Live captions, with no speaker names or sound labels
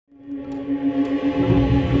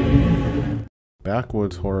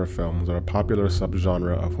Backwoods horror films are a popular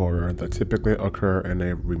subgenre of horror that typically occur in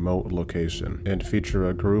a remote location and feature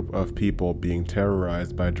a group of people being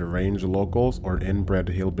terrorized by deranged locals or inbred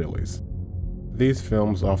hillbillies. These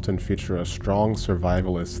films often feature a strong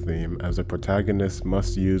survivalist theme as the protagonists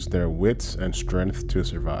must use their wits and strength to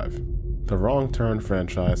survive. The Wrong Turn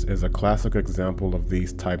franchise is a classic example of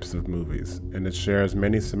these types of movies, and it shares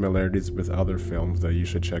many similarities with other films that you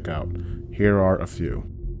should check out. Here are a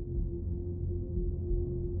few.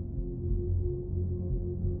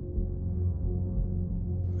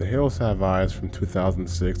 The Hills Have Eyes from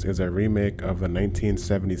 2006 is a remake of the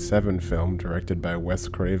 1977 film directed by Wes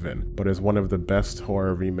Craven, but is one of the best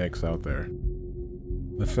horror remakes out there.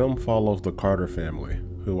 The film follows the Carter family,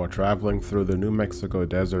 who are traveling through the New Mexico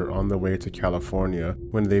desert on the way to California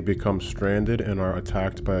when they become stranded and are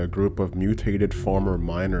attacked by a group of mutated former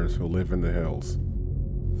miners who live in the hills.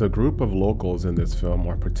 The group of locals in this film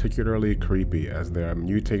are particularly creepy as they are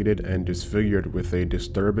mutated and disfigured with a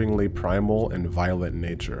disturbingly primal and violent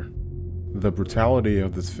nature. The brutality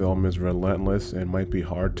of this film is relentless and might be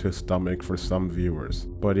hard to stomach for some viewers,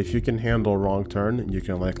 but if you can handle Wrong Turn, you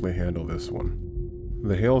can likely handle this one.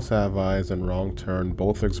 The Hills Have Eyes and Wrong Turn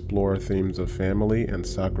both explore themes of family and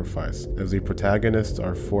sacrifice, as the protagonists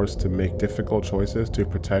are forced to make difficult choices to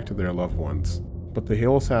protect their loved ones. But The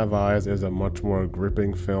Hills Have Eyes is a much more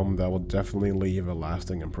gripping film that will definitely leave a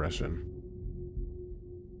lasting impression.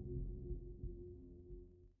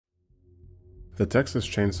 The Texas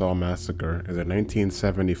Chainsaw Massacre is a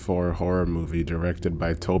 1974 horror movie directed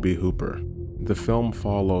by Tobe Hooper. The film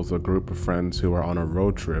follows a group of friends who are on a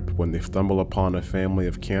road trip when they stumble upon a family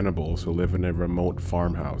of cannibals who live in a remote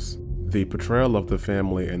farmhouse. The portrayal of the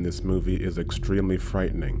family in this movie is extremely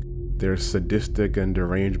frightening. Their sadistic and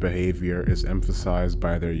deranged behavior is emphasized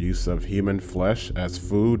by their use of human flesh as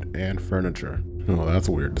food and furniture. Well, that's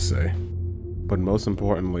weird to say. But most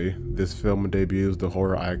importantly, this film debuts the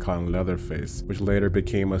horror icon Leatherface, which later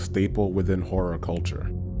became a staple within horror culture.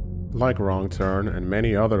 Like Wrong Turn and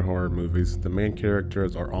many other horror movies, the main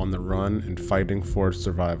characters are on the run and fighting for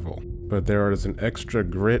survival. But there is an extra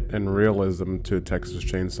grit and realism to Texas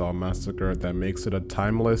Chainsaw Massacre that makes it a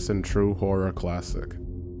timeless and true horror classic.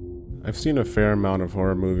 I've seen a fair amount of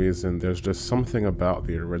horror movies, and there's just something about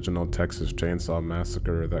the original Texas Chainsaw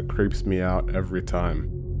Massacre that creeps me out every time.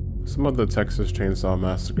 Some of the Texas Chainsaw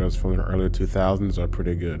Massacres from the early 2000s are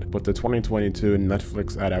pretty good, but the 2022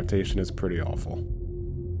 Netflix adaptation is pretty awful.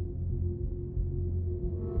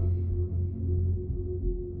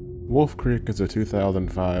 Wolf Creek is a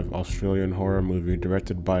 2005 Australian horror movie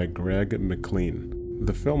directed by Greg McLean.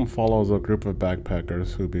 The film follows a group of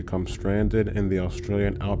backpackers who become stranded in the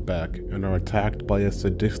Australian outback and are attacked by a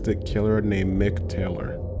sadistic killer named Mick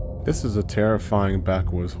Taylor. This is a terrifying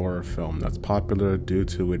backwoods horror film that's popular due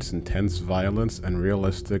to its intense violence and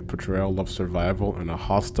realistic portrayal of survival in a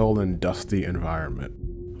hostile and dusty environment.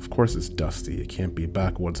 Of course it's dusty, it can't be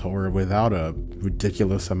backwoods horror without a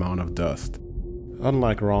ridiculous amount of dust.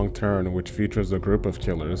 Unlike Wrong Turn, which features a group of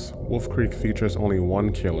killers, Wolf Creek features only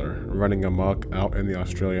one killer, running amok out in the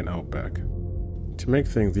Australian outback. To make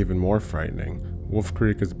things even more frightening, Wolf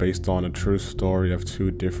Creek is based on a true story of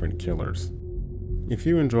two different killers. If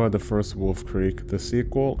you enjoyed the first Wolf Creek, the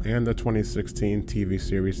sequel and the 2016 TV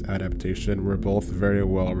series adaptation were both very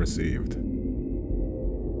well received.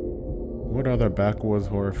 What other backwoods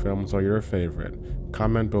horror films are your favorite?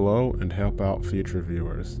 Comment below and help out future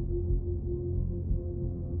viewers.